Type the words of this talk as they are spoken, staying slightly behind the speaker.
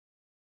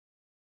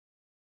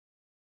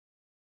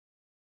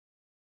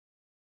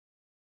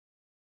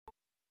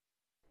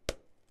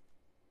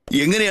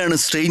എങ്ങനെയാണ്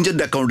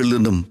സ്ട്രേഞ്ചറിന്റെ അക്കൗണ്ടിൽ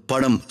നിന്നും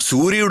പണം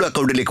സൂര്യയുടെ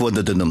അക്കൗണ്ടിലേക്ക്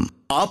വന്നതെന്നും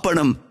ആ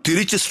പണം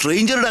തിരിച്ച്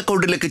സ്ട്രേഞ്ചറുടെ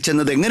അക്കൗണ്ടിലേക്ക്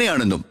ചെന്നത്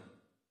എങ്ങനെയാണെന്നും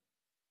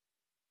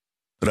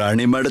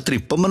റാണി മാഡത്തിന്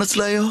ഇപ്പം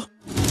മനസ്സിലായോ?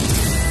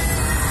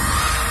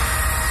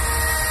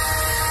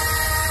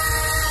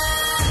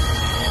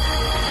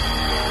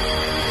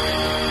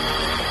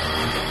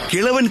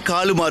 കിളവൻ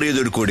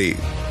കാലുമാറിയതോടു കൂടി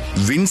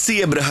വിൻസി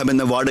എബ്രഹാം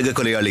എന്ന വാടക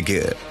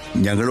കൊലയാളിക്ക്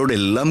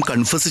ഞങ്ങളോടെല്ലാം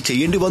കൺഫസ്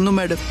ചെയ്യേണ്ടി വന്നു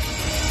മാഡം.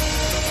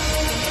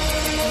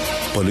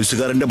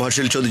 പോലീസുകാരന്റെ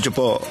ഭാഷയിൽ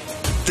ചോദിച്ചപ്പോ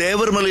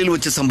തേവർമലയിൽ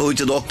വെച്ച്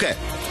സംഭവിച്ചതൊക്കെ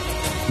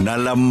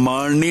നല്ല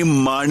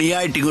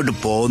മണിയായിട്ട് ഇങ്ങോട്ട്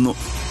പോന്നു.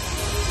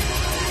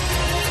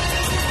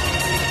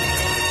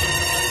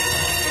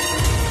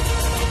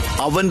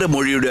 അവന്റെ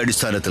മൊഴിയുടെ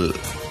അടിസ്ഥാനത്തിൽ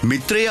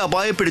മിത്രയെ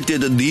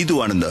അപായപ്പെടുത്തിയത്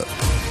നീതുവാണെന്ന്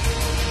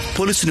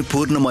പോലീസിന്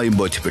പൂർണ്ണമായും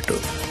ബോധ്യപ്പെട്ടു.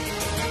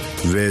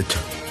 വിത്ത്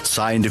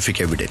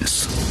സയന്റിഫിക് എവിഡൻസ്.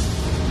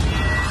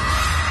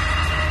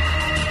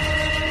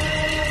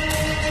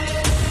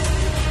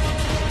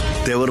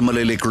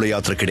 തേവർമലയിലേക്കുള്ള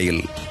യാത്രക്കിടയിൽ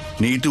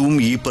നീതുവും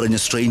ഈ പറഞ്ഞ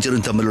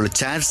സ്ട്രേഞ്ചറും തമ്മിലുള്ള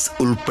ചാറ്റ്സ്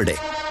ഉൾപ്പെടെ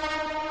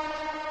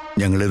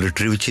ഞങ്ങൾ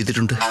റിട്രീവ്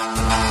ചെയ്തിട്ടുണ്ട്.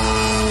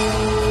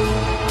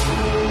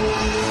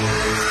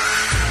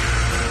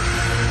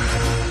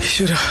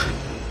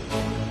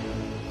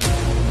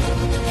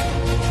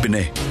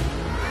 പിന്നെ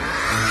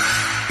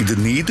ഇത്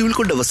നീതുവിൽ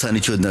കൊണ്ട്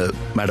അവസാനിച്ചു എന്ന്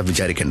മാഡം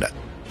വിചാരിക്കേണ്ട.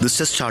 This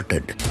just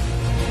started.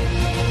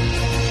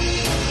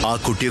 ആ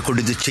കുട്ടിയെ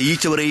കൊണ്ട് ഇത്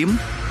ചെയ്യിച്ചവരെയും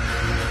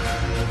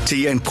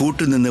ചെയ്യാൻ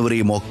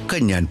കൂട്ടുനിന്നവരെയും ഒക്കെ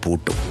ഞാൻ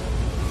പൂട്ടും.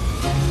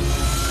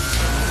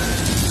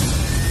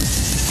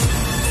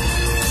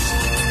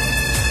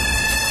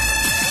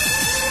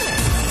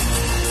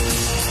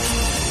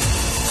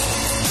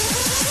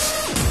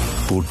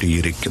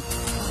 പൂട്ടിയിരിക്കും.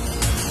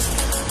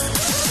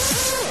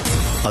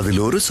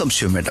 അതിലൊരു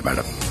സംശയവും വേണ്ട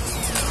മാഡം.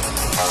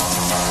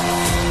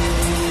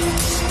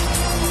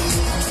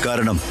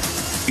 കാരണം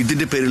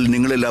ഇതിന്റെ പേരിൽ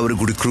നിങ്ങളെല്ലാവരും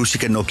കൂടി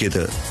ക്രൂശിക്കാൻ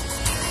നോക്കിയത്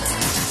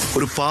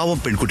ഒരു പാവം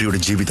പെൺകുട്ടിയുടെ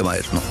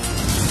ജീവിതമായിരുന്നു.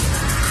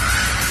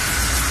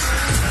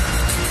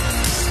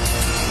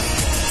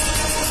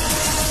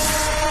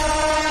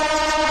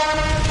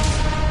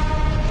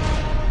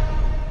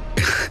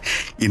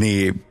 ഇനി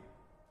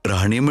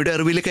റാണിയമ്മയുടെ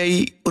അറിവിലേക്കായി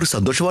ഒരു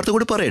സന്തോഷ വാർത്ത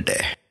കൂടി പറയട്ടെ.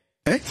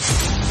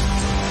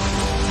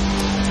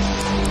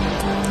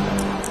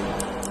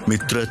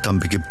 മിത്ര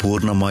തമ്പിക്ക്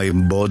പൂർണ്ണമായും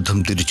ബോധം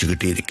തിരിച്ചു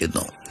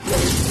കിട്ടിയിരിക്കുന്നു.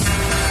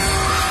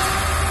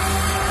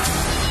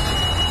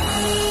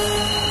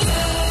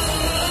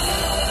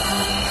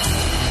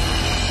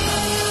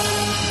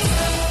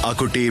 ആ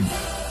കുട്ടി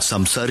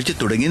സംസാരിച്ച്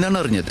തുടങ്ങിയെന്നാണ്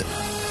അറിഞ്ഞത്.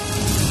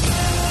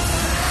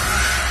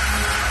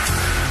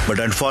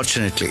 But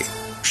unfortunately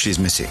she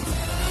is missing.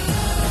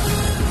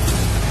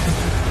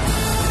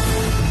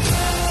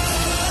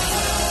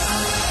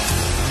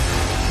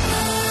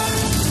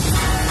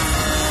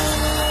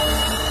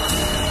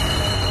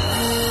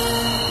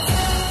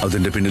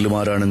 അതിന്റെ പിന്നിലും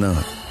ആരാണെന്ന്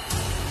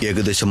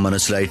ഏകദേശം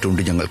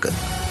മനസ്സിലായിട്ടുണ്ട് ഞങ്ങൾക്ക്.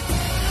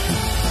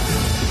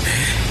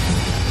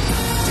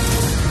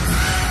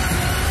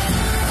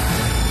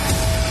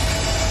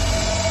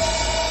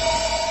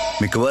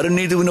 മിക്കവാറും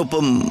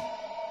നീതുവിനൊപ്പം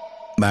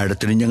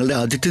മാഡത്തിന് ഞങ്ങളുടെ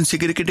ആതിഥ്യം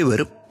സ്വീകരിക്കേണ്ടി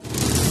വരും.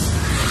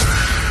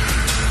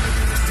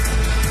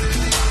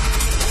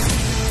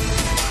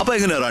 അപ്പൊ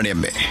എങ്ങനെയാ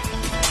റാണിയമ്മേ,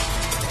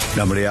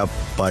 നമ്മുടെ ആ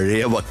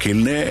പഴയ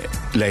വക്കീലിനെ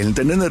ലൈനിൽ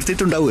തന്നെ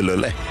നിർത്തിയിട്ടുണ്ടാവുമല്ലോ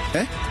അല്ലേ?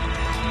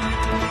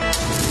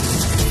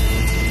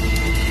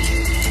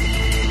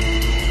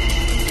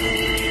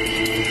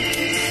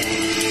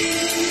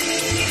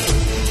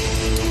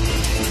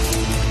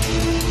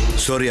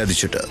 Sorry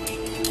ആദിച്ചേട്ടാ,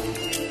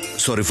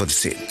 sorry for the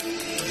scene.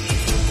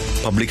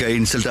 പബ്ലിക്കായി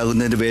insult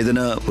ആകുന്നതിന്റെ വേദന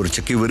ഒരു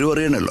ചെക്ക് ഇവരും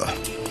അറിയണല്ലോ.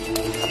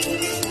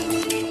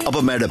 അപ്പൊ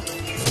മാഡം,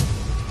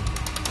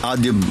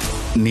 ആദ്യം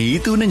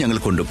നീതുവിനെ ഞങ്ങൾ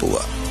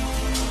കൊണ്ടുപോവാ.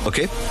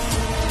 ഓക്കെ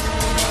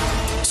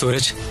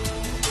സൂരജ്,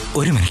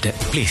 ഒരു മിനിറ്റ്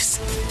പ്ലീസ്.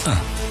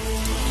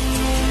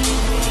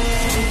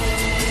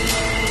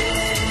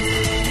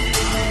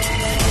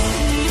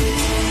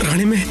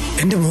 റാണിമേ,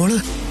 എന്റെ മോള്.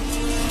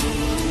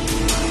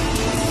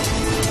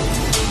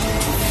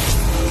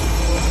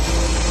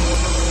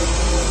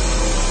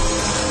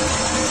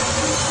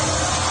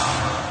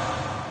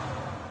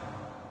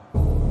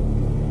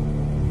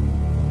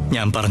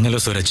 ഞാൻ പറഞ്ഞല്ലോ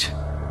സൂരജ്,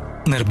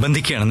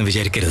 നിർബന്ധിക്കുകയാണെന്ന്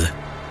വിചാരിക്കരുത്.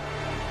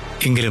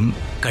 എങ്കിലും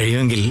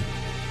കഴിയുമെങ്കിൽ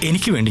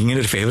എനിക്ക് വേണ്ടി ഇങ്ങനെ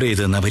ഒരു ഫേവർ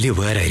ചെയ്ത് തന്നാൽ വലിയ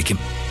ഉപകാരമായിരിക്കും.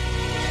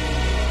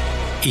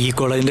 ഈ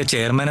കോളേജിന്റെ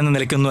ചെയർമാൻ എന്ന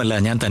നിലയ്ക്കൊന്നുമല്ല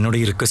ഞാൻ തന്നോട്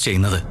ഈ റിക്വസ്റ്റ്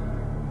ചെയ്യുന്നത്.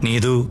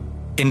 നീതു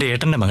എന്റെ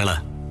ഏട്ടന്റെ മകളാ.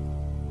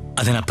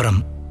 അതിനപ്പുറം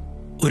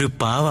ഒരു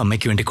പാവ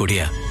അമ്മയ്ക്ക് വേണ്ടി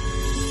കൂടിയാ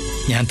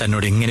ഞാൻ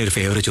തന്നോട് ഇങ്ങനെ ഒരു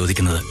ഫേവർ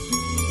ചോദിക്കുന്നത്.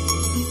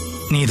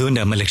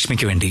 നീതുവിന്റെ അമ്മ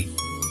ലക്ഷ്മിക്ക് വേണ്ടി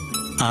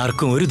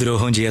ആർക്കും ഒരു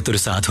ദ്രോഹവും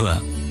ചെയ്യാത്തൊരു സാധുവാ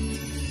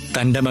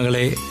തന്റെ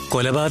മകളെ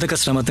കൊലപാതക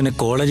ശ്രമത്തിന്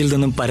കോളേജിൽ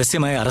നിന്നും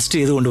പരസ്യമായി അറസ്റ്റ്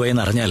ചെയ്തു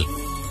കൊണ്ടുപോയെന്ന് അറിഞ്ഞാൽ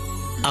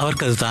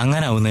അവർക്കത്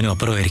താങ്ങാനാവുന്നതിനും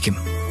അപ്പുറമായിരിക്കും.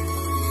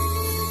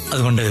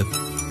 അതുകൊണ്ട്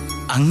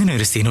അങ്ങനെ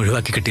ഒരു സീൻ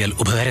ഒഴിവാക്കി കിട്ടിയാൽ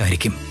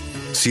ഉപകാരമായിരിക്കും.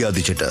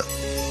 സിയാദിച്ചേട്ടാ,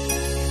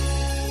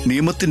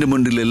 നിയമത്തിന്റെ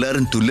മുന്നിൽ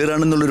എല്ലാവരും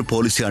തുല്യരാണെന്നുള്ളൊരു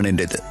പോളിസിയാണ്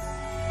എന്റേത്.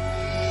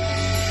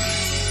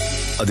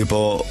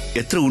 അതിപ്പോ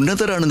എത്ര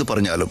ഉന്നതരാണെന്ന്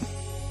പറഞ്ഞാലും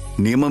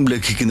നിയമം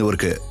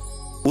ലംഘിക്കുന്നവർക്ക്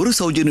ഒരു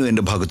സൗജന്യവും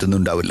എന്റെ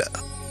ഭാഗത്തുനിന്നുണ്ടാവില്ല.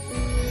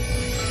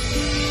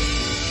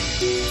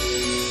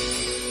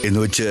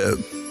 എന്നുവെച്ച്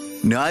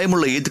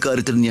ന്യായമുള്ള ഏത്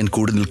കാര്യത്തിനും ഞാൻ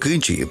കൂടെ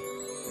നിൽക്കുകയും ചെയ്യും.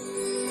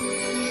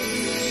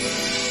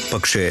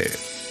 പക്ഷേ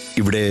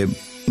ഇവിടെ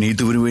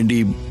നീതുവിന് വേണ്ടി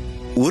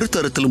ഒരു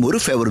തരത്തിലും ഒരു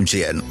ഫേവറും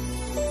ചെയ്യാൻ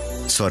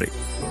സോറി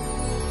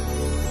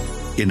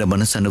എന്റെ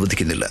മനസ്സ്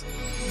അനുവദിക്കുന്നില്ല.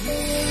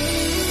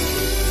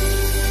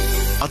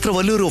 അത്ര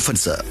വലിയൊരു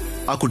ഒഫൻസ്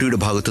ആ കുട്ടിയുടെ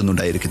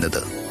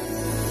ഭാഗത്തുനിന്നുണ്ടായിരിക്കുന്നത്.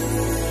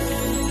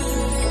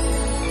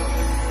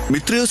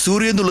 മിത്രയോ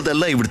സൂര്യ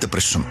എന്നുള്ളതല്ല ഇവിടുത്തെ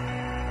പ്രശ്നം.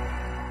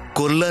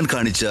 കൊല്ലാൻ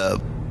കാണിച്ച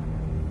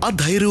ആ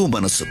ധൈര്യവും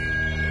മനസ്സും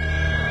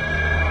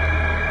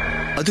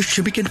അത്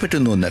ക്ഷമിക്കാൻ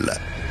പറ്റുന്ന ഒന്നല്ല.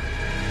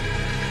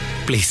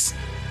 പ്ലീസ്,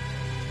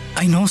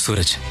 ഐ നോ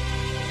സൂരജ്,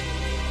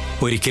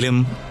 ഒരിക്കലും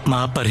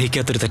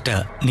മാപ്പർഹിക്കാത്തൊരു തെറ്റാ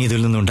നീതിൽ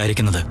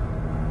നിന്നുണ്ടായിരിക്കുന്നത്.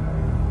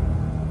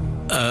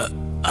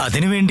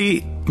 അതിനുവേണ്ടി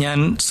ഞാൻ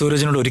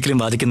സൂരജിനോട്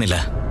ഒരിക്കലും വാദിക്കുന്നില്ല.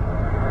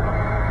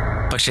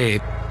 പക്ഷേ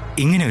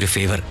ഇങ്ങനെ ഒരു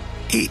ഫേവർ,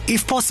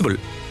 ഇഫ് പോസിബിൾ,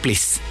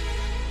 പ്ലീസ്.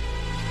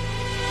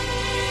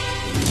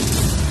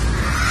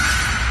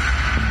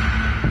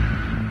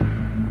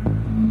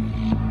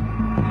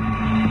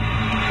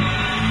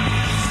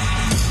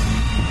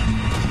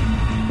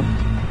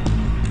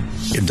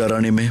 എന്താ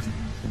റാണിയമ്മേ,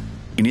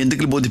 ഇനി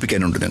എന്തെങ്കിലും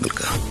ബോധിപ്പിക്കാനുണ്ട്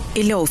ഞങ്ങൾക്ക്?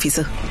 ഇല്ല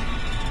ഓഫീസർ,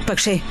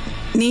 പക്ഷേ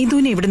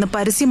നീതുവിനെ ഇവിടുന്ന്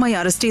പരസ്യമായി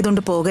അറസ്റ്റ്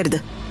ചെയ്തുകൊണ്ട് പോകരുത്.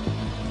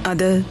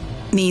 അത്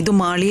നീതു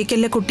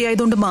മാളിയേക്കല്ല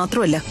കുട്ടിയായതുകൊണ്ട്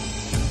മാത്രമല്ല.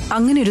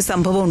 അങ്ങനെ ഒരു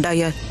സംഭവം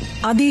ഉണ്ടായാൽ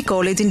അത് ഈ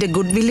കോളേജിന്റെ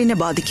ഗുഡ് വില്ലിനെ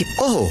ബാധിക്കും.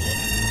 ഓഹോ,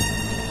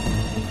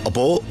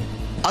 അപ്പോ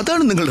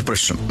അതാണ് നിങ്ങളുടെ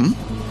പ്രശ്നം?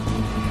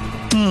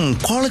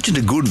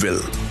 കോളേജിന്റെ ഗുഡ് വിൽ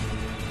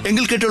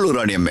എങ്കിൽ കേട്ടുള്ളൂ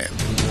റാണിയമ്മേ.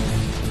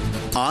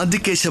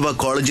 ആദികേശവ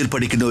കോളേജിൽ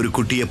പഠിക്കുന്ന ഒരു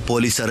കുട്ടിയെ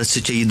പോലീസ്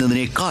അറസ്റ്റ്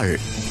ചെയ്യുന്നതിനേക്കാൾ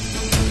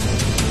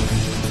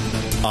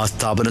ആ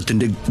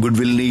സ്ഥാപനത്തിന്റെ ഗുഡ്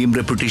വില്ലിനെയും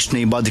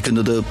റെപ്യൂട്ടേഷനെയും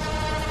ബാധിക്കുന്നത്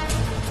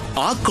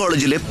ആ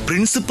കോളേജിലെ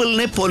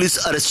പ്രിൻസിപ്പലിനെ പോലീസ്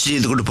അറസ്റ്റ്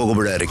ചെയ്തുകൊണ്ട്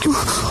പോകുമ്പോഴായിരിക്കും.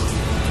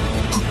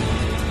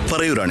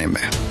 പറയൂ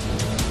റാണിയമ്മേ,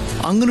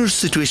 അങ്ങനൊരു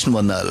സിറ്റുവേഷൻ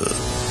വന്നാൽ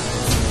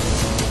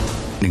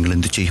നിങ്ങൾ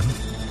എന്തു ചെയ്യും?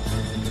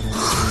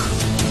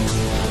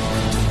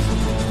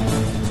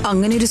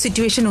 അങ്ങനെ ഒരു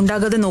സിറ്റുവേഷൻ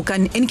ഉണ്ടാകാതെ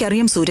നോക്കാൻ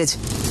എനിക്കറിയാം Sooraj.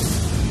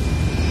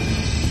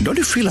 Don't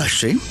you feel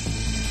ashamed?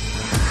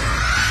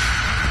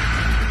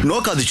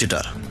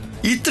 നോക്കാതിച്ചിട്ടാ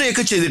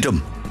ഇത്രയൊക്കെ ചെയ്തിട്ടും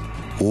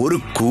ഒരു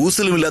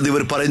കൂസലുമില്ലാതെ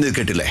ഇവർ പറയുന്നത്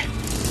കേട്ടില്ലേ?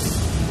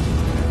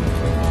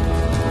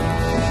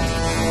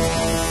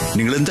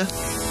 നിങ്ങളെന്താ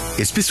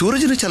SP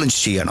സൂരജിനെ ചലഞ്ച്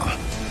ചെയ്യാണോ?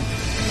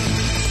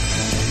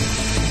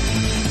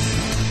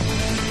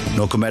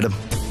 നോക്കൂ മാഡം,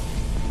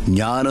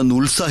 ഞാനൊന്ന്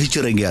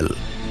ഉത്സാഹിച്ചിറങ്ങിയാൽ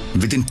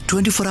വിത്തിൻ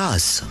 24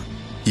 hours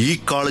ഈ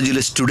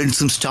കോളേജിലെ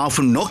സ്റ്റുഡൻസും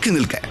സ്റ്റാഫും നോക്കി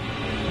നിൽക്കാൻ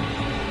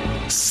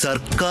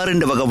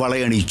സർക്കാരിന്റെ വക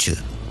വളയണിയിച്ച്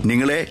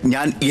നിങ്ങളെ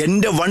ഞാൻ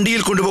എന്റെ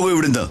വണ്ടിയിൽ കൊണ്ടുപോകും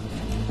ഇവിടുന്ന്.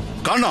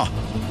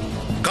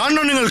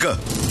 കാണണോ നിങ്ങൾക്ക്?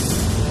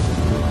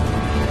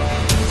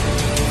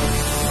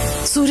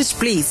 സൂരജ്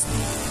പ്ലീസ്,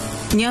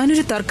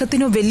 ഞാനൊരു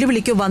തർക്കത്തിനോ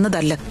വെല്ലുവിളിക്കോ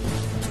വന്നതല്ല.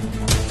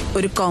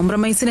 ഒരു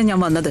കോംപ്രമൈസിന് ഞാൻ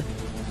വന്നത്.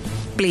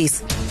 പ്ലീസ്,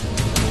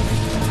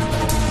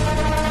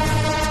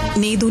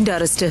 നീതുവിന്റെ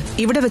അറസ്റ്റ്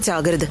ഇവിടെ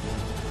വെച്ചാകരുത്.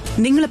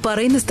 നിങ്ങൾ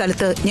പറയുന്ന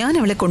സ്ഥലത്ത് ഞാൻ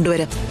അവളെ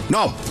കൊണ്ടുവരാം.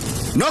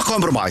 No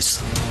compromise.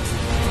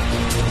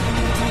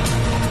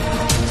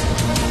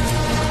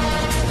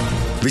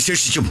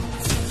 വിശേഷിച്ചും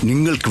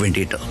നിങ്ങൾക്ക്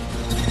വേണ്ടിയിട്ട്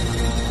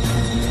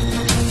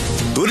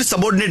ഒരു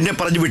സബോർഡിനേറ്റിനെ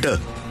പറഞ്ഞു വിട്ട്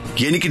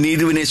എനിക്ക്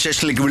നീതുവിനെ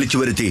സ്റ്റേഷനിലേക്ക് വിളിച്ചു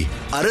വരുത്തി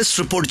അറസ്റ്റ്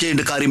റിപ്പോർട്ട്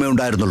ചെയ്യേണ്ട കാര്യമേ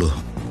ഉണ്ടായിരുന്നുള്ളൂ.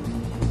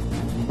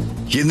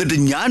 എന്നിട്ട്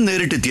ഞാൻ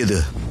നേരിട്ടെത്തിയത്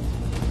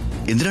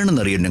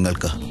എന്തിനാണെന്നറിയാം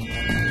നിങ്ങൾക്ക്?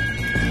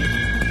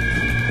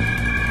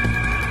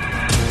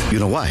 You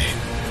know why?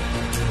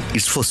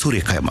 It's for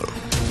Surya Kayamal.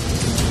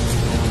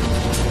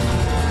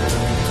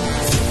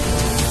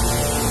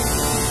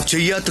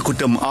 ചെയ്യാത്ത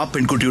കുറ്റം ആ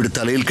പെൺകുട്ടിയുടെ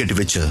തലയിൽ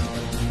കെട്ടിവെച്ച്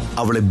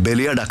അവളെ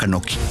ബലിയാടാക്കാൻ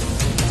നോക്കി.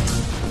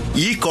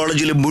 ഈ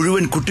കോളേജിലെ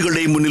മുഴുവൻ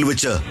കുട്ടികളുടെയും മുന്നിൽ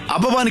വെച്ച്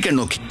അപമാനിക്കാൻ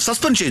നോക്കി.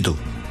 സസ്പെൻഡ് ചെയ്തു.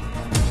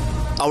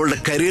 അവളുടെ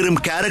കരിയറും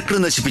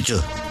ക്യാരക്ടറും നശിപ്പിച്ച്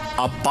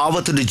ആ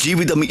പാവത്തിന്റെ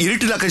ജീവിതം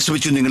ഇരുട്ടിലാക്കാൻ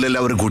ശ്രമിച്ചു നിങ്ങൾ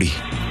എല്ലാവരും കൂടി.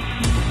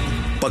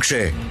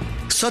 പക്ഷേ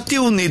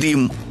സത്യവും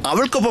നീതിയും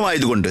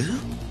അവൾക്കൊപ്പമായതുകൊണ്ട്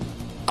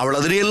അവൾ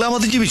അതിനെയെല്ലാം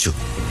അതിജീവിച്ചു.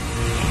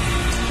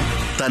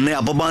 തന്നെ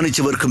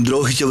അപമാനിച്ചവർക്കും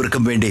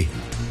ദ്രോഹിച്ചവർക്കും വേണ്ടി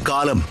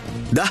കാലം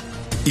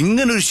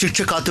ഇങ്ങനൊരു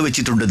ശിക്ഷ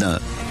കാത്തുവെച്ചിട്ടുണ്ടെന്ന്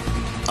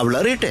അവൾ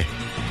അറിയട്ടെ.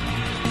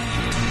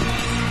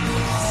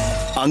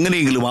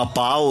 അങ്ങനെയെങ്കിലും ആ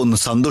പാവം ഒന്ന്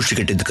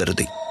സന്തോഷിക്കട്ടെ എന്ന്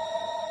കരുതി.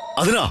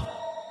 അതിനാ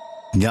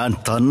ഞാൻ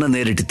തന്നെ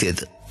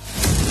നേരിട്ടെത്തിയത്.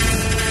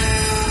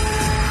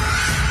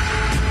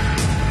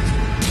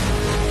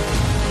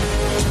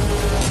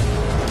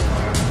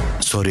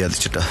 സോറി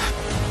ആദിച്ചേട്ടാ,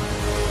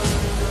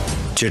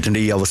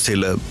 ചേട്ടന്റെ ഈ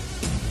അവസ്ഥയിൽ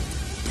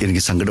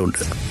എനിക്ക്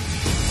സങ്കടമുണ്ട്.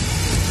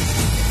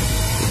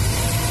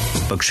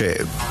 പക്ഷേ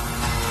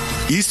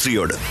ഈ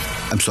സ്ത്രീയോട്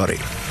ഐ എം സോറി,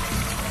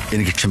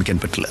 എനിക്ക് ക്ഷമിക്കാൻ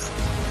പറ്റില്ല.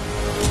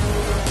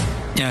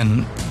 ഞാൻ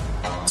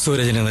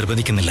സൂരജിനെ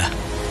നിർബന്ധിക്കുന്നില്ല.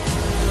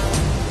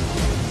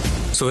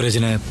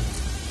 സൂരജിന്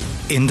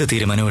എന്ത്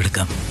തീരുമാനവും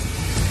എടുക്കാം.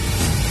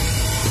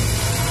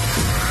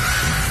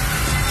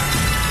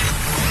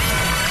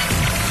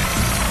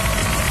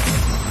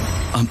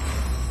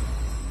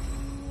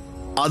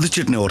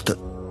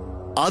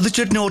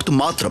 ആദിച്ചേട്ടനെ ഓർത്ത്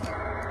മാത്രം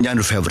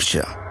ഞാനൊരു ഫേവർ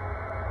ചെയ്യാം.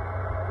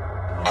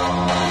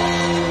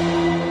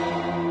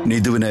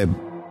 നീതുവിനെ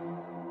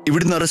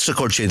ഇവിടുന്ന് അറസ്റ്റ്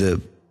റെക്കോർഡ് ചെയ്ത്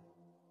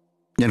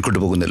ഞാൻ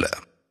കൊണ്ടുപോകുന്നില്ല.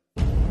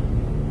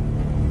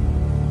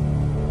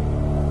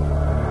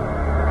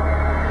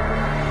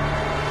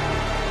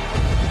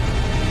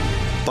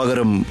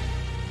 പകരം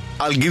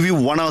I'll give you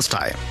 1 hour's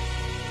time.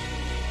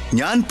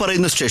 ഞാൻ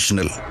പറയുന്ന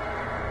സ്റ്റേഷനിൽ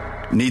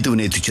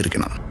നീതുവിനെ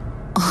എത്തിച്ചിരിക്കണം.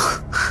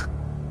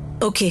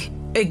 Okay,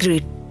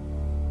 agreed.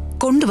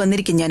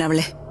 കൊണ്ടുവന്നിരിക്കും ഞാൻ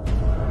അവളെ.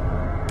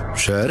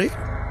 ശരി,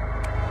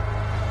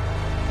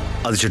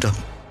 അത് ചേട്ടാ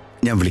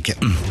ഞാൻ വിളിക്കാം.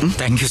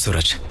 Thank you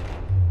Sooraj.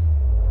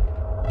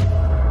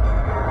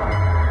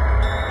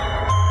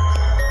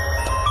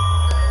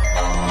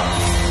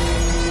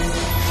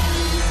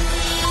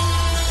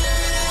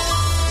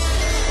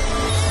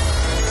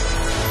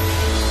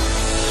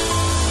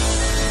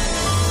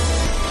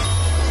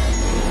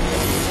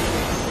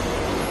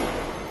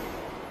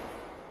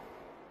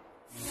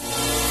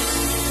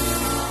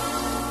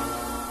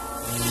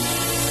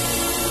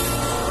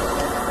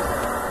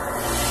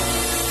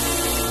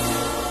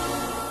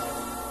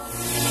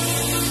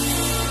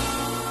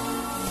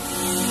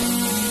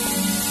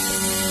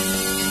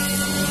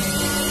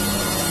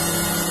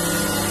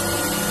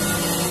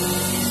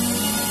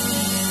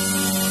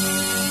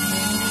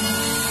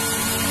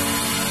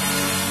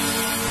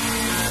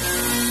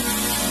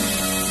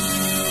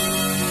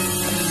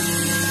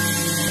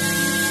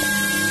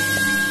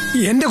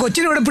 എന്റെ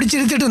കൊച്ചിനെ ഇവിടെ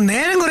പിടിച്ചിരുത്തിട്ട്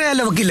നേരം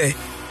കുറയല്ലോ വക്കീലേ.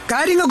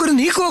 കാര്യങ്ങൾക്ക് ഒരു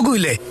നീക്കം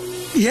നോക്കൂല്ലേ?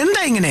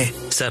 എന്താ ഇങ്ങനെ?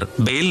 സർ,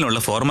 ബെയിലിനുള്ള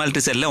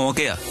ഫോർമാലിറ്റീസ് എല്ലാം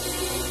ഓക്കെയാ.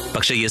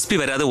 പക്ഷെ SP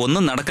വരാതെ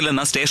ഒന്നും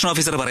നടക്കില്ലെന്നാ സ്റ്റേഷൻ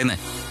ഓഫീസർ പറയുന്നേ.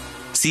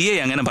 CA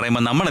അങ്ങനെ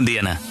പറയുമ്പോ നമ്മൾ എന്ത്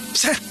ചെയ്യാനാ?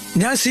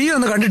 ഞാൻ CEO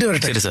ഒന്ന് കണ്ടിട്ട്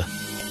വരട്ടെ. ശരി സർ.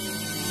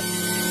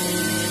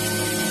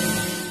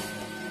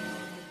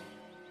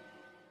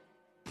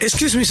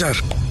 Excuse me sir.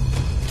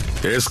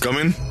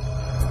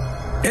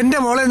 എന്റെ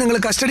മോളെ നിങ്ങൾ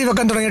കസ്റ്റഡി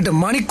വെക്കാൻ തുടങ്ങിയിട്ട്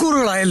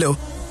മണിക്കൂറുകളായല്ലോ.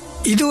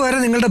 ഇതുവരെ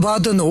നിങ്ങളുടെ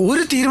ഭാഗത്തുനിന്ന്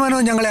ഒരു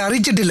തീരുമാനവും ഞങ്ങളെ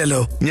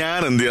അറിയിച്ചിട്ടില്ലല്ലോ. ഞാൻ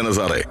എന്ത് ചെയ്യാനാ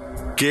സാറേ?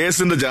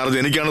 കേസിന്റെ ചാർജ്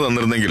എനിക്കാണ്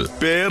തന്നിരുന്നെങ്കിൽ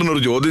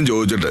പേരിനൊരു ചോദ്യം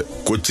ചോദിച്ചിട്ട്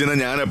കൊച്ചിനെ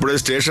ഞാൻ എപ്പോഴേ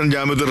സ്റ്റേഷൻ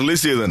ജാമ്യത്തിൽ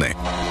റിലീസ് ചെയ്തേനെ.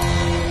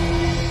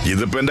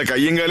 ഇതിപ്പോ എന്റെ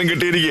കയ്യും കാലും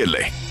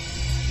കെട്ടിയിരിക്കുകയല്ലേ.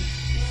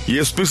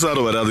 SP സാർ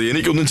വരാതെ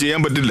എനിക്കൊന്നും ചെയ്യാൻ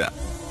പറ്റില്ല.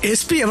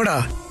 SP എവിടാ?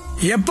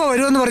 എപ്പോ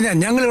വരുമെന്ന് പറഞ്ഞാ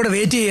ഞങ്ങൾ ഇവിടെ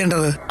വെയിറ്റ്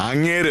ചെയ്യേണ്ടത്?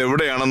 അങ്ങേര്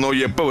എവിടെയാണെന്നോ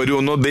എപ്പോ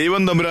വരുമെന്നോ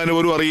ദൈവം തമ്പുരാന്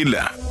പോലും അറിയില്ല.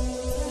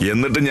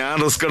 എന്നിട്ട് ഞാൻ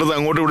റിസ്ക് എടുത്ത്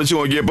അങ്ങോട്ട് വിളിച്ചു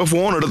നോക്കിയപ്പോ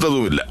ഫോൺ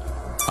എടുത്തതുമില്ല.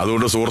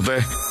 അതുകൊണ്ട് സുഹൃത്തെ,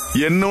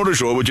 എന്നോട്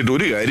ശോഭിച്ചിട്ട്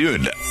ഒരു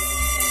കാര്യവുമില്ല.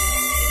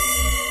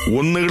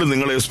 ഒന്നുകിൽ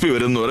നിങ്ങൾ SP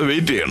വരുന്നവരെ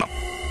വെയിറ്റ് ചെയ്യണം,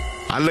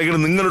 അല്ലെങ്കിൽ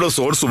നിങ്ങളുടെ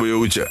സോഴ്സ്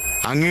ഉപയോഗിച്ച്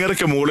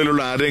അങ്ങേരക്ക്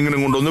മുകളിലുള്ള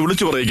ആരെങ്കിലും കൊണ്ടൊന്ന്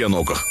വിളിച്ചു പറയിക്കാൻ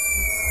നോക്ക.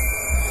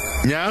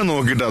 ഞാൻ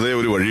നോക്കിയിട്ട് അതേ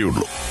ഒരു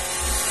വഴിയുള്ളൂ.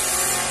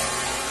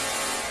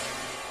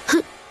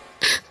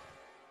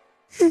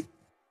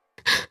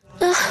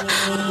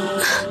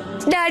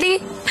 ഡാഡി,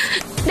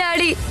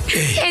 ഡാഡി,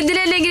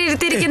 എന്തിനെങ്കിലും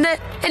ഇരുത്തിയിരിക്കുന്നത്?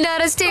 എന്നെ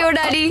അറസ്റ്റ് ചെയ്യോ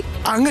ഡാഡി?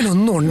 അങ്ങനെ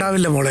ഒന്നും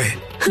ഉണ്ടാവില്ല മോളെ.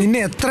 നിന്നെ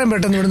എത്രയും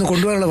പെട്ടെന്ന് ഇവിടുന്ന്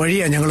കൊണ്ടുപോകാനുള്ള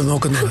വഴിയാ ഞങ്ങൾ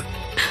നോക്കുന്നത്.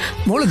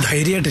 മോള്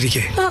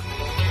ധൈര്യമായിട്ടിരിക്കേ.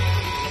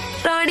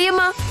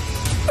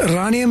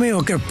 റാണിയമ്മയും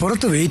ഒക്കെ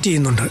പുറത്ത് വെയിറ്റ്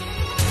ചെയ്യുന്നുണ്ട്.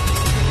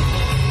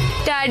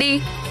 ഡാഡി,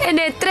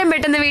 എന്നെ എത്രയും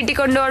പെട്ടെന്ന് വീട്ടിൽ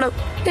കൊണ്ടുപോകണം.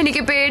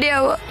 എനിക്ക്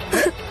പേടിയാവുക.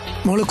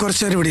 മോള്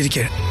കുറച്ചേരം ഇവിടെ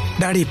ഇരിക്കേ.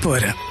 ഡാഡി ഇപ്പൊ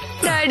വരാം.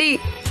 ഡാഡി,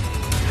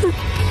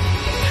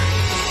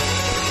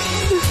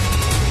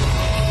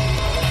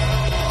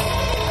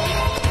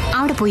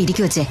 അവിടെ പോയി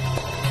ഇരിക്കു വച്ചേ.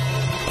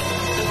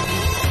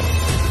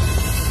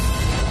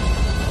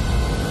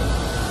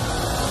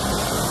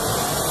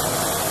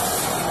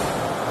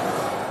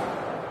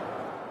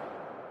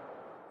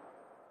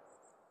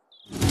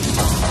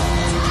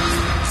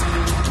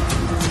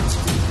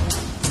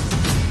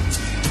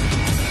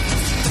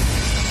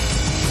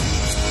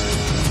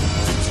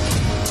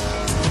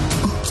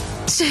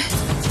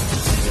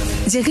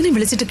 ജഗനെ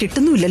വിളിച്ചിട്ട്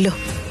കിട്ടുന്നുമില്ലല്ലോ.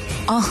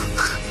 ആ,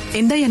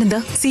 എന്താ ഞാനെന്താ?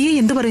 CA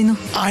എന്ത് പറയുന്നു?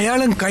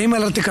 അയാളും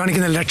കൈമലർത്തി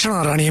കാണിക്കുന്ന ലക്ഷണം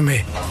റാണിയമ്മേ.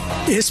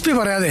 SP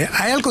പറയാതെ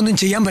അയാൾക്കൊന്നും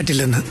ചെയ്യാൻ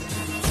പറ്റില്ലെന്ന്.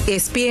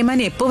 SP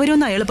ഏമാൻ എപ്പോ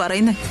വരുമെന്ന് അയാൾ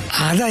പറയുന്നേ?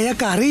 അത്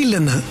അയാൾക്ക്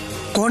അറിയില്ലെന്ന്.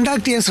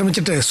 കോണ്ടാക്ട് ചെയ്യാൻ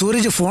ശ്രമിച്ചിട്ട്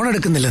സൂരജ് ഫോൺ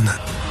എടുക്കുന്നില്ലെന്ന്.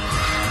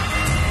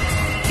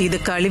 ഇത്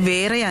കളി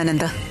വേറെ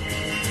ആനന്ദ.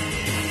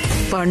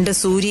 പണ്ട്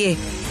സൂര്യയെ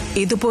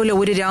ഇതുപോലെ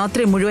ഒരു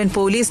രാത്രി മുഴുവൻ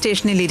പോലീസ്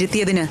സ്റ്റേഷനിൽ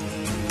ഇരുത്തിയതിന്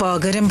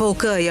പകരം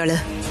പോക്ക് അയാള്.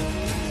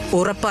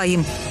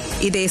 ഉറപ്പായും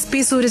ഇത്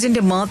SP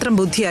സൂരജിന്റെ മാത്രം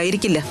ബുദ്ധി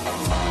ആയിരിക്കില്ല.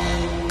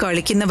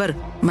 കളിക്കുന്നവർ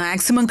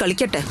മാക്സിമം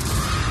കളിക്കട്ടെ.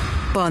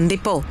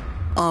 പന്തിപ്പോ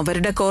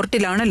അവരുടെ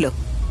കോർട്ടിലാണല്ലോ.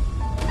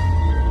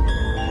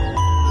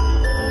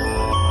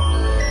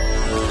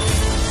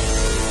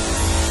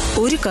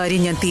 ഒരു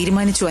കാര്യം ഞാൻ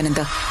തീരുമാനിച്ചു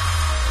അനന്ത.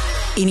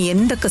 ഇനി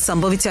എന്തൊക്കെ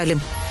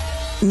സംഭവിച്ചാലും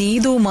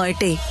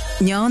നീതുവുമായിട്ടേ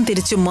ഞാൻ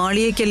തിരിച്ചു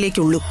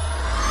മാളിയേക്കല്ലേക്കുള്ളൂ.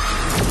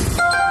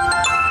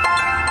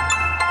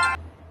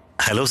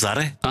 ഹലോ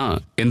സാറേ.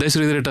 എന്താ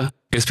ശ്രീധരേട്ടാ,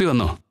 SP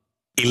വന്നോ?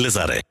 ഇല്ല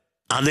സാറേ,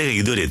 അദ്ദേഹം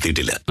ഇതുവരെ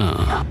എത്തിയിട്ടില്ല.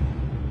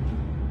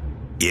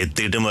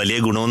 എത്തിയിട്ടും വലിയ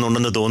ഗുണമൊന്നും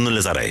ഉണ്ടെന്ന്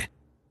തോന്നുന്നില്ല സാറേ.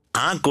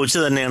 ആ കൊച്ചു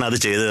തന്നെയാണ് അത്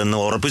ചെയ്തതെന്ന്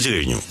ഉറപ്പിച്ചു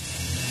കഴിഞ്ഞു.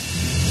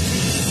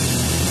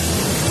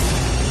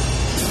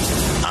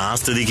 ആ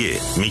സ്ഥിതിക്ക്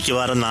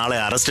മിക്കവാറും നാളെ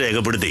അറസ്റ്റ്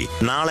രേഖപ്പെടുത്തി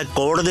നാളെ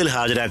കോടതിയിൽ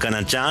ഹാജരാക്കാൻ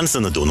ചാൻസ്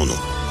എന്ന് തോന്നുന്നു.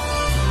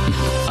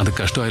 അത്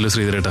കഷ്ടമായല്ലോ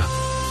ശ്രീധരേട്ടാ.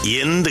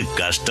 എന്ത്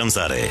കഷ്ടം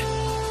സാറേ.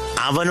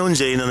 അവനോൻ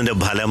ചെയ്യുന്നതിന്റെ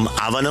ഫലം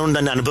അവനോൻ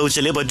തന്നെ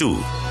അനുഭവിച്ചല്ലേ പറ്റൂ.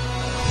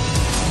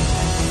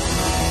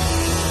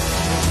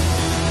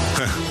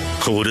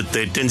 ഒരു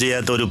തെറ്റും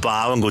ചെയ്യാത്ത ഒരു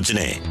പാവം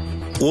കൊച്ചിനെ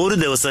ഒരു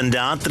ദിവസം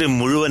രാത്രി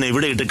മുഴുവൻ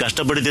ഇവിടെ ഇട്ട്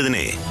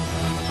കഷ്ടപ്പെടുത്തിയതിനെ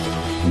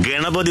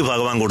ഗണപതി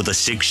ഭഗവാൻ കൊടുത്ത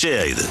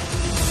ശിക്ഷയായത്.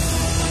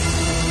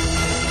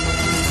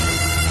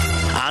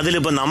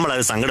 അതിലിപ്പോ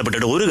നമ്മളത്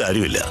സങ്കടപ്പെട്ടിട്ട് ഒരു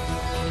കാര്യമില്ല.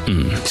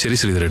 ശരി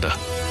ശ്രീധരേട്ടാ,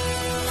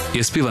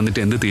 SP വന്നിട്ട്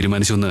എന്ത്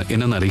തീരുമാനിച്ചു എന്ന്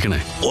എന്നെ ഒന്ന് അറിയിക്കണേ.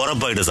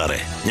 ഉറപ്പായിട്ട് സാറേ,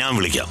 ഞാൻ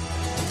വിളിക്കാം.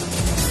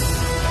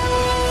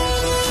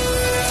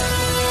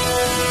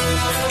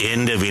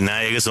 എന്റെ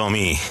വിനായക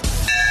സ്വാമി.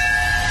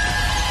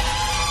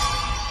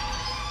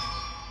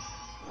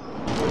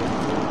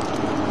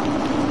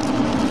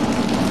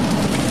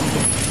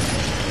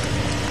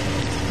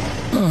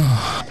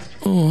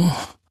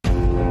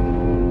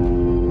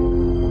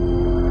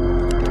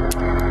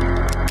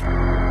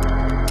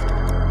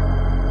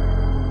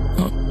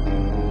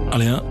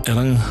 അളിയ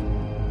ഇറങ്ങ.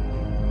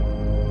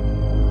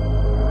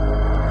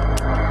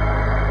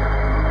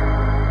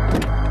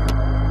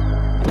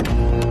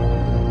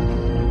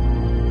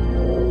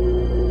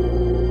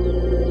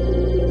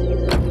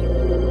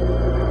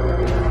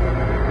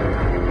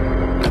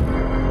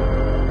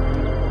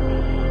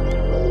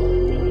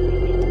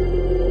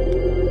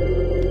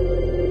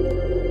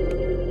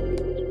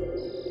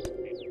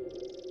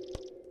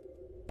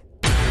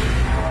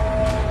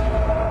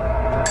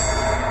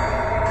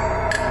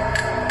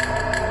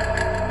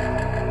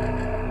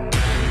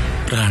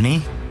 റാണി,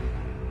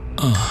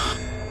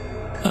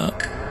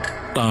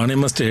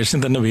 റാണിയമ്മ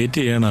സ്റ്റേഷനിൽ തന്നെ വെയിറ്റ്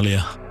ചെയ്യണം അളിയ.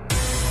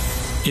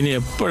 ഇനി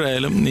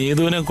എപ്പോഴായാലും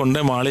നീതുവിനെ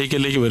കൊണ്ടേ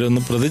മാളികയിലേക്ക്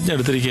വരുമെന്ന് പ്രതിജ്ഞ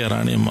എടുത്തിരിക്കുക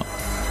റാണിയമ്മ.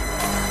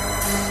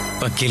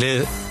 വക്കീല്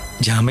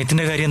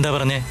ജാമ്യത്തിന്റെ കാര്യം എന്താ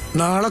പറഞ്ഞേ?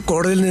 നാളെ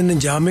കോടതിയിൽ നിന്നും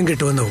ജാമ്യം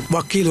കിട്ടുമെന്ന്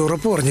വക്കീൽ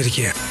ഉറപ്പ്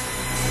പറഞ്ഞിരിക്കുക.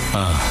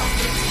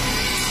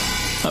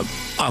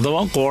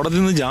 അഥവാ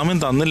കോടതിയിൽ നിന്ന് ജാമ്യം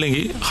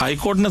തന്നില്ലെങ്കിൽ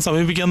ഹൈക്കോടതിനെ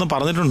സമീപിക്കാമെന്ന്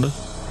പറഞ്ഞിട്ടുണ്ട്.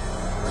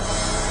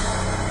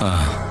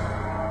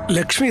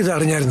 ലക്ഷ്മി ഇത്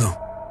അറിഞ്ഞായിരുന്നോ?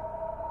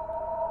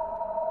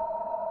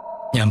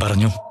 ഞാൻ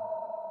പറഞ്ഞു,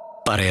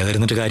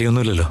 പറയാതിരുന്നിട്ട്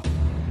കാര്യമൊന്നുമില്ലല്ലോ.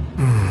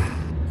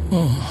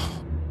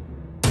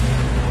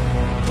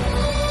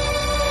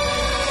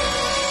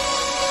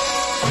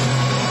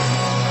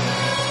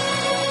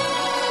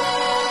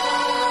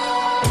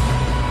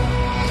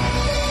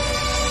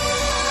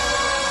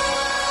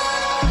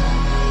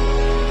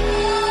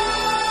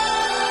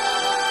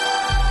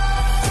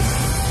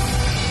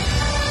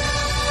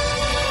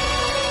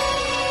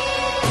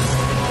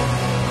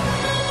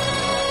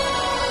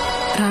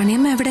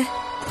 റാണിയമ്മ എവിടെ?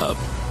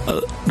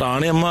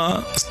 റാണിയമ്മ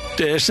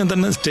സ്റ്റേഷനിൽ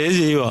തന്നെ സ്റ്റേ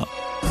ചെയ്യുക.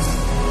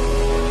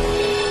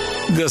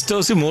 ഗസ്റ്റ്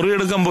ഹൗസിൽ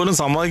മുറിയെടുക്കാൻ പോലും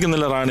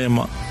സമ്മതിക്കുന്നില്ല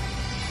റാണിയമ്മ.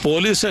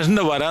 പോലീസ്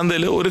സ്റ്റേഷന്റെ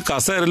വരാന്തയിൽ ഒരു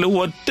കസേരയിൽ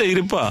ഒറ്റ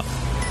ഇരിപ്പാ.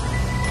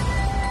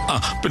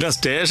 പിന്നെ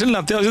സ്റ്റേഷനിൽ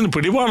അത്യാവശ്യം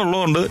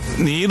പിടിപാടുള്ളതുകൊണ്ട്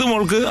നീതു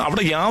മോൾക്ക്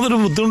അവിടെ യാതൊരു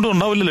ബുദ്ധിമുട്ടും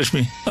ഉണ്ടാവില്ല.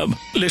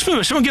 ലക്ഷ്മി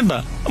വിഷമിക്കണ്ട,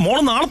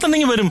 മോള് നാളെ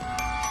തന്നെ വരും.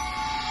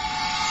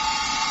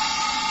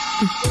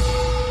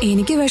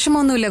 എനിക്ക്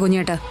വിഷമമൊന്നുമില്ല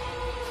കുഞ്ഞേട്ടാ.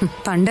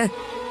 പണ്ട്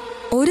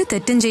ഒരു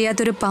തെറ്റും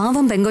ചെയ്യാത്തൊരു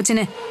പാവം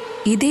പെങ്കൊച്ചിനെ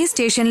ഇതേ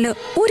സ്റ്റേഷനിൽ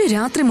ഒരു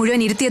രാത്രി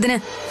മുഴുവൻ ഇരുത്തിയതിന്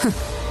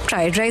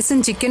ഫ്രൈഡ് റൈസും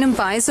ചിക്കനും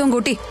പായസവും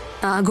കൂട്ടി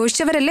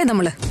ആഘോഷിച്ചവരല്ലേ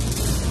നമ്മള്.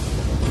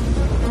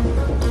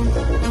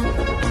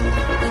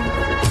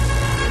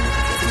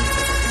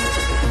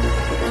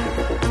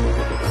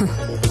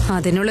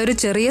 അതിനുള്ളൊരു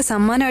ചെറിയ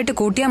സമ്മാനമായിട്ട്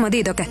കൂട്ടിയാ മതി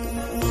ഇതൊക്കെ.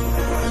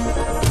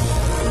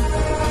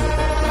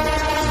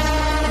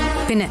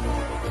 പിന്നെ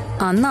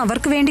അന്ന്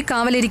അവർക്ക് വേണ്ടി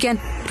കാവലിരിക്കാൻ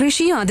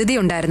ഋഷിയും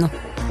അതിഥിയും ഉണ്ടായിരുന്നു.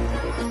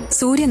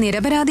 സൂര്യ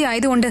നിരപരാധി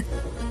ആയതുകൊണ്ട്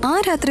ആ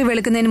രാത്രി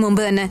വെളുക്കുന്നതിന് മുമ്പ്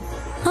തന്നെ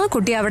ആ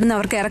കുട്ടിയെ അവിടുന്ന്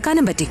അവർക്ക്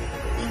ഇറക്കാനും പറ്റി.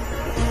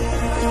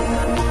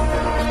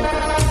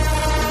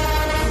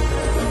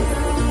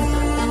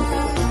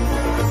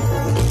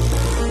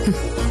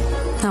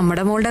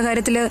 നമ്മുടെ മോളുടെ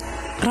കാര്യത്തില്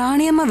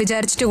റാണിയമ്മ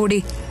വിചാരിച്ചിട്ട് കൂടി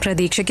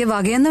പ്രതീക്ഷയ്ക്ക്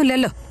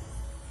വകയൊന്നുമില്ലല്ലോ,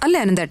 അല്ലേ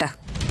അനന്തേട്ടാ?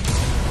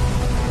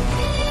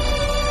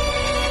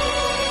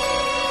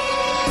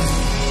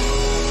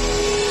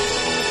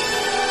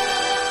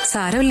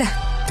 സാരമില്ല,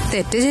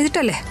 തെറ്റ്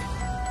ചെയ്തിട്ടല്ലേ.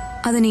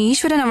 അതിന്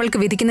ഈശ്വരൻ അവൾക്ക്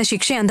വിധിക്കുന്ന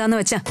ശിക്ഷ എന്താന്ന്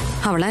വെച്ചാ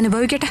അവൾ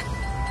അനുഭവിക്കട്ടെ.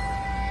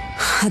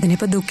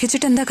 അതിനിപ്പോ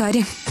ദുഃഖിച്ചിട്ട് എന്താ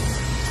കാര്യം?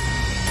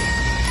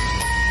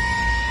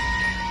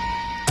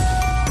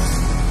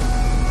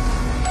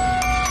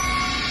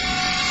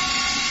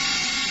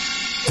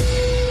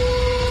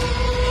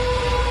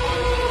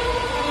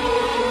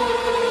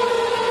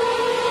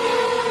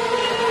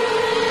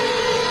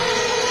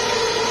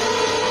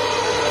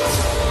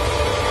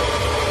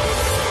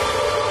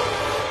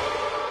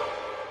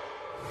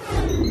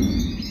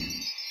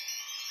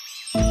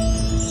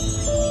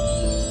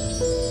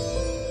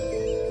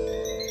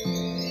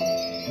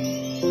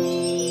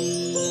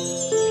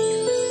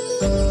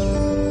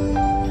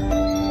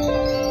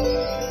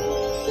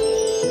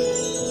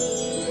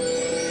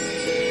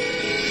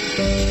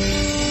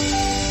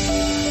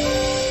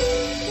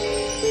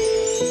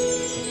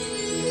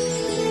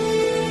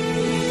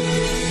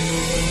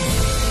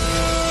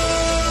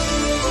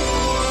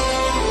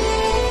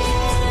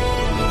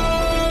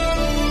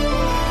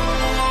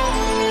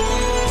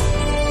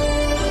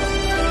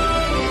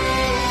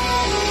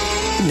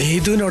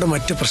 നീതുവിനോട്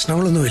മറ്റു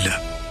പ്രശ്നങ്ങളൊന്നുമില്ല.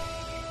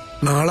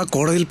 നാളെ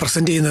കോടതിയിൽ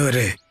പ്രസന്റ്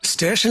ചെയ്യുന്നവരെ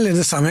സ്റ്റേഷനിൽ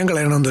നിന്ന് സമയം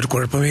കളയണമെന്നൊരു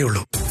കുഴപ്പമേ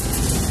ഉള്ളൂ.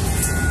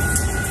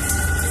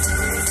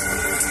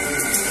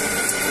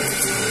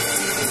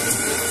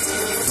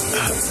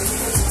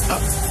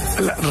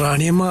 അല്ല,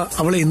 റാണിയമ്മ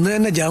അവളെ ഇന്ന്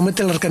തന്നെ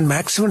ജാമ്യത്തിൽ ഇറക്കാൻ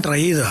മാക്സിമം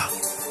ട്രൈ ചെയ്താ.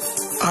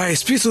 ആ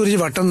SP സൂരജ്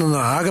വട്ടം നിന്ന്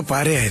ആകെ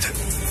പാരയായത്.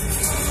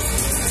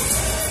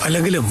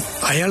 അല്ലെങ്കിലും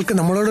അയാൾക്ക്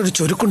നമ്മളോടൊരു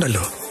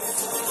ചുരുക്കുണ്ടല്ലോ.